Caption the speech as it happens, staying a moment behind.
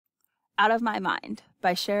Out of My Mind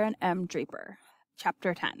by Sharon M. Draper.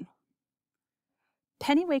 Chapter 10.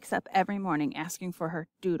 Penny wakes up every morning asking for her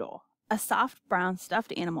Doodle, a soft brown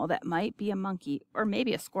stuffed animal that might be a monkey or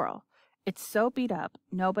maybe a squirrel. It's so beat up,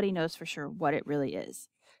 nobody knows for sure what it really is.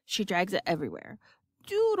 She drags it everywhere.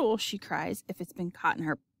 Doodle, she cries if it's been caught in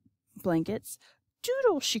her blankets.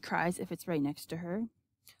 Doodle, she cries if it's right next to her.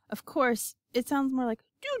 Of course, it sounds more like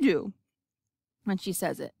doo-doo when she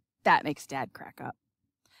says it. That makes Dad crack up.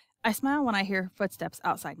 I smile when I hear footsteps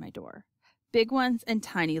outside my door. Big ones and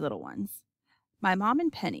tiny little ones. My mom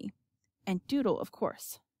and Penny. And Doodle, of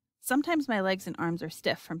course. Sometimes my legs and arms are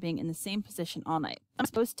stiff from being in the same position all night. I'm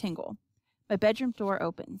supposed to tingle. My bedroom door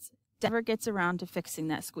opens. Denver gets around to fixing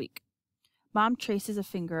that squeak. Mom traces a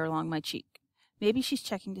finger along my cheek. Maybe she's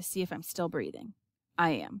checking to see if I'm still breathing.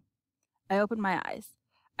 I am. I open my eyes.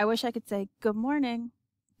 I wish I could say, "Good morning,"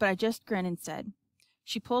 but I just grin instead.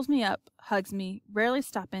 She pulls me up, hugs me, rarely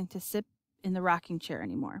stopping to sit in the rocking chair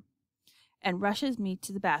anymore, and rushes me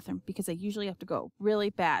to the bathroom because I usually have to go really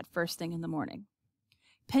bad first thing in the morning.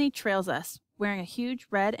 Penny trails us, wearing a huge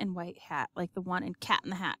red and white hat like the one in Cat in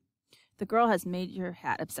the Hat. The girl has major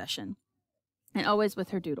hat obsession, and always with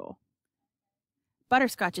her Doodle.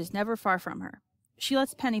 Butterscotch is never far from her. She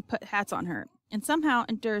lets Penny put hats on her, and somehow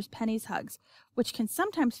endures Penny's hugs, which can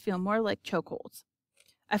sometimes feel more like chokeholds.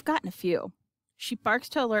 I've gotten a few. She barks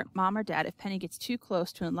to alert Mom or Dad if Penny gets too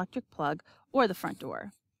close to an electric plug or the front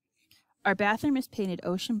door. Our bathroom is painted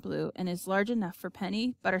ocean blue and is large enough for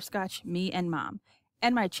Penny, Butterscotch, me, and Mom,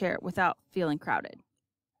 and my chair without feeling crowded.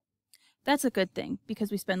 That's a good thing, because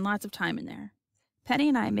we spend lots of time in there. Penny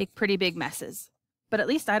and I make pretty big messes, but at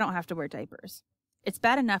least I don't have to wear diapers. It's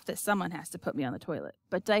bad enough that someone has to put me on the toilet,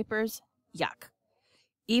 but diapers, yuck.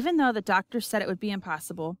 Even though the doctor said it would be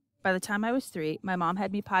impossible, by the time I was 3, my mom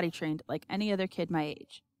had me potty trained like any other kid my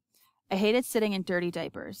age. I hated sitting in dirty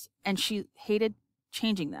diapers, and she hated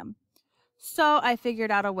changing them. So I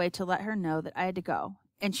figured out a way to let her know that I had to go,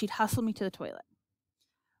 and she'd hustle me to the toilet.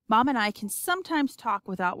 Mom and I can sometimes talk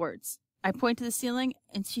without words. I point to the ceiling,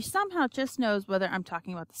 and she somehow just knows whether I'm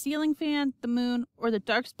talking about the ceiling fan, the moon, or the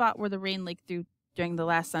dark spot where the rain leaked through during the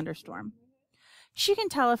last thunderstorm. She can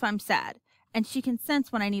tell if I'm sad, and she can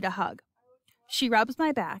sense when I need a hug. She rubs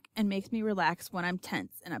my back and makes me relax when I'm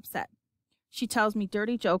tense and upset. She tells me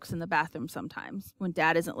dirty jokes in the bathroom sometimes when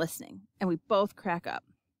Dad isn't listening, and we both crack up.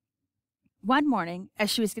 One morning, as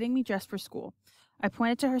she was getting me dressed for school, I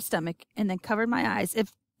pointed to her stomach and then covered my eyes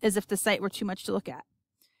as if the sight were too much to look at.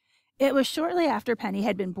 It was shortly after Penny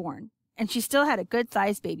had been born, and she still had a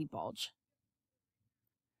good-sized baby bulge.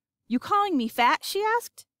 "You calling me fat?" she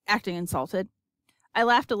asked, acting insulted. I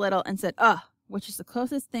laughed a little and said, "Ugh," which is the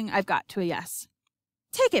closest thing I've got to a yes.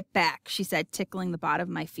 "Take it back," she said, tickling the bottom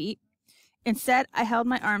of my feet. Instead, I held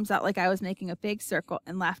my arms out like I was making a big circle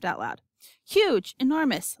and laughed out loud. Huge,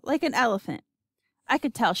 enormous, like an elephant. I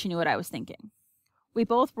could tell she knew what I was thinking. We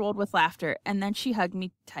both rolled with laughter, and then she hugged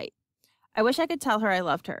me tight. I wish I could tell her I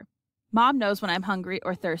loved her. Mom knows when I'm hungry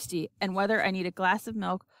or thirsty and whether I need a glass of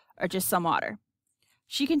milk or just some water.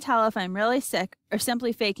 She can tell if I'm really sick or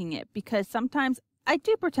simply faking it, because sometimes I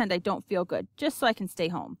do pretend I don't feel good just so I can stay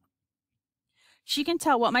home. She can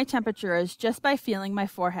tell what my temperature is just by feeling my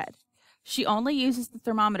forehead. She only uses the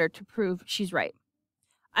thermometer to prove she's right.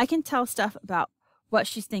 I can tell stuff about what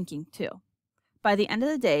she's thinking, too. By the end of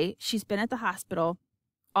the day, she's been at the hospital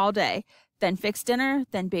all day, then fixed dinner,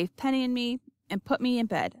 then bathed Penny and me, and put me in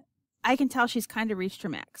bed. I can tell she's kind of reached her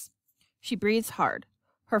max. She breathes hard.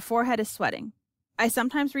 Her forehead is sweating. I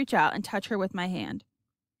sometimes reach out and touch her with my hand.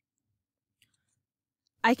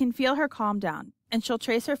 I can feel her calm down, and she'll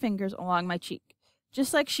trace her fingers along my cheek,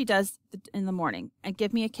 just like she does in the morning, and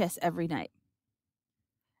give me a kiss every night.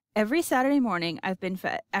 Every Saturday morning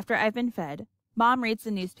after I've been fed, Mom reads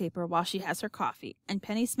the newspaper while she has her coffee, and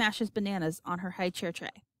Penny smashes bananas on her high chair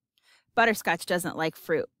tray. Butterscotch doesn't like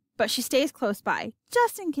fruit, but she stays close by,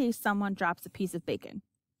 just in case someone drops a piece of bacon.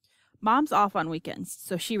 Mom's off on weekends,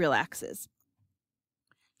 so she relaxes.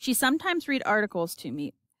 She sometimes reads articles to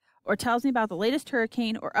me, or tells me about the latest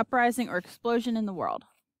hurricane or uprising or explosion in the world.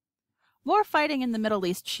 "More fighting in the Middle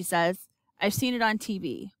East," she says. "I've seen it on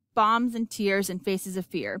TV. Bombs and tears and faces of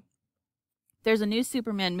fear. There's a new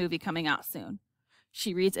Superman movie coming out soon."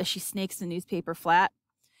 She reads as she snakes the newspaper flat.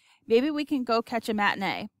 "Maybe we can go catch a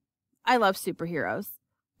matinee." I love superheroes.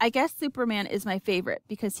 I guess Superman is my favorite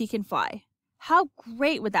because he can fly. How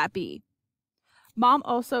great would that be? Mom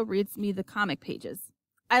also reads me the comic pages.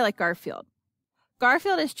 I like Garfield.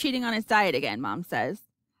 "Garfield is cheating on his diet again," Mom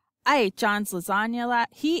says. He ate John's lasagna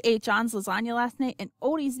last night and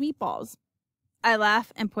Odie's meatballs." I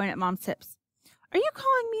laugh and point at Mom's hips. "Are you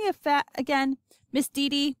calling me a fat again, Miss Dee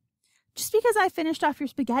Dee?" Just because I finished off your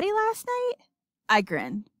spaghetti last night? I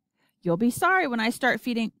grin. You'll be sorry when I start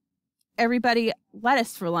feeding everybody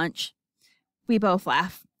lettuce for lunch. We both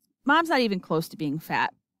laugh. Mom's not even close to being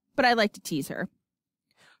fat, but I like to tease her.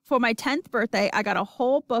 For my 10th birthday, I got a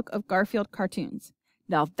whole book of Garfield cartoons.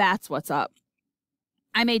 Now that's what's up.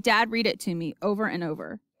 I made Dad read it to me over and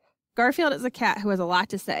over. Garfield is a cat who has a lot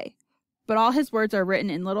to say, but all his words are written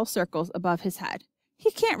in little circles above his head.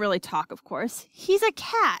 He can't really talk, of course. He's a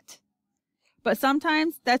cat. But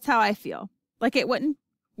sometimes that's how I feel. Like wouldn't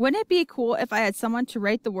it be cool if I had someone to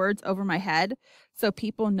write the words over my head so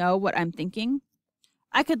people know what I'm thinking?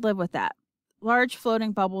 I could live with that. Large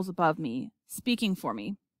floating bubbles above me, speaking for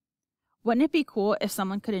me. Wouldn't it be cool if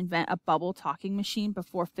someone could invent a bubble talking machine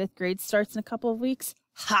before 5th grade starts in a couple of weeks?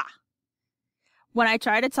 Ha! When I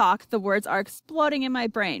try to talk, the words are exploding in my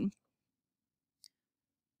brain.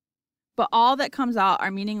 But all that comes out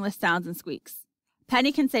are meaningless sounds and squeaks.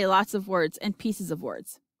 Penny can say lots of words and pieces of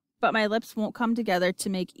words, but my lips won't come together to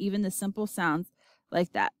make even the simple sounds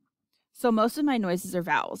like that. So most of my noises are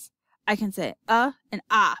vowels. I can say and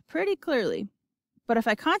ah pretty clearly, but if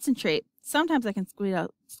I concentrate, sometimes I can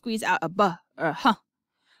squeeze out a buh or a huh.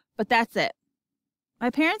 But that's it. My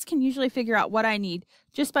parents can usually figure out what I need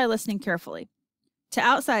just by listening carefully. To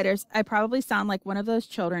outsiders, I probably sound like one of those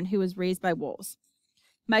children who was raised by wolves.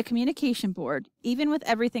 My communication board, even with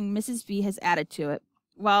everything Mrs. V has added to it,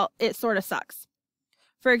 well, it sort of sucks.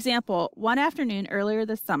 For example, one afternoon earlier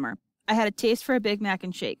this summer, I had a taste for a Big Mac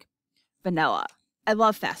and shake. Vanilla. I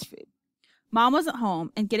love fast food. Mom wasn't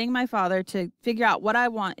home, and getting my father to figure out what I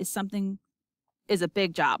want is a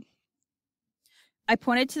big job. I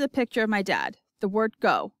pointed to the picture of my dad, the word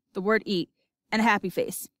go, the word eat, and a happy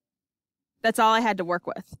face. That's all I had to work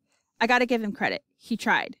with. I got to give him credit. He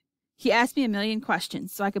tried. He asked me a million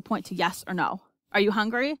questions so I could point to yes or no. Are you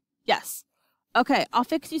hungry? Yes. Okay, I'll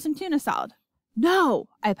fix you some tuna salad. No,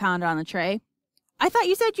 I pounded on the tray. I thought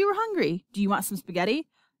you said you were hungry. Do you want some spaghetti?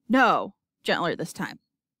 No, gentler this time.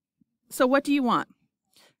 So what do you want?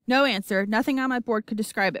 No answer. Nothing on my board could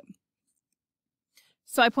describe it.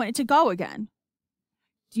 So I pointed to go again.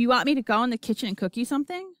 Do you want me to go in the kitchen and cook you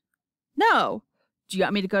something? No. Do you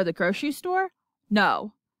want me to go to the grocery store?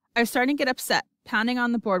 No. I was starting to get upset, pounding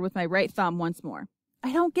on the board with my right thumb once more.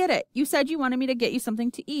 I don't get it. You said you wanted me to get you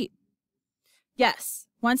something to eat. Yes.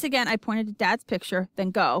 Once again, I pointed to Dad's picture,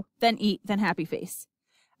 then go, then eat, then happy face.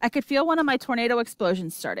 I could feel one of my tornado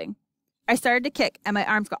explosions starting. I started to kick, and my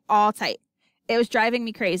arms got all tight. It was driving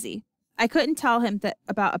me crazy. I couldn't tell him that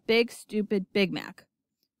about a big, stupid Big Mac.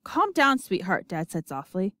 Calm down, sweetheart, Dad said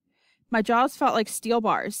softly. My jaws felt like steel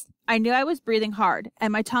bars. I knew I was breathing hard,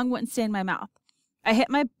 and my tongue wouldn't stay in my mouth. I hit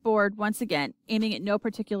my board once again, aiming at no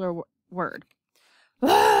particular word.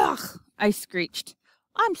 Ugh! I screeched.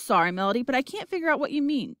 I'm sorry, Melody, but I can't figure out what you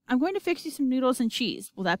mean. I'm going to fix you some noodles and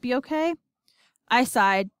cheese. Will that be okay? I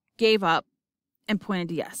sighed, gave up, and pointed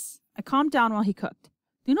to yes. I calmed down while he cooked.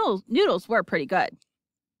 The noodles were pretty good.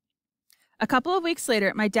 A couple of weeks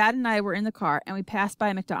later, my dad and I were in the car, and we passed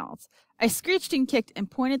by McDonald's. I screeched and kicked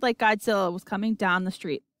and pointed like Godzilla was coming down the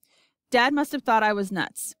street. Dad must have thought I was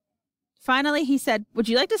nuts. Finally, he said, "Would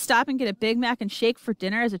you like to stop and get a Big Mac and shake for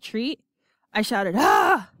dinner as a treat?" I shouted,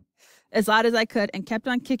 "Ah!" as loud as I could and kept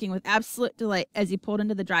on kicking with absolute delight as he pulled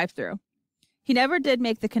into the drive-thru. He never did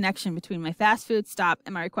make the connection between my fast food stop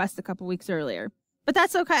and my request a couple weeks earlier. But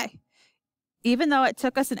that's okay. Even though it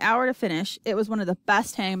took us an hour to finish, it was one of the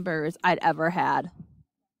best hamburgers I'd ever had.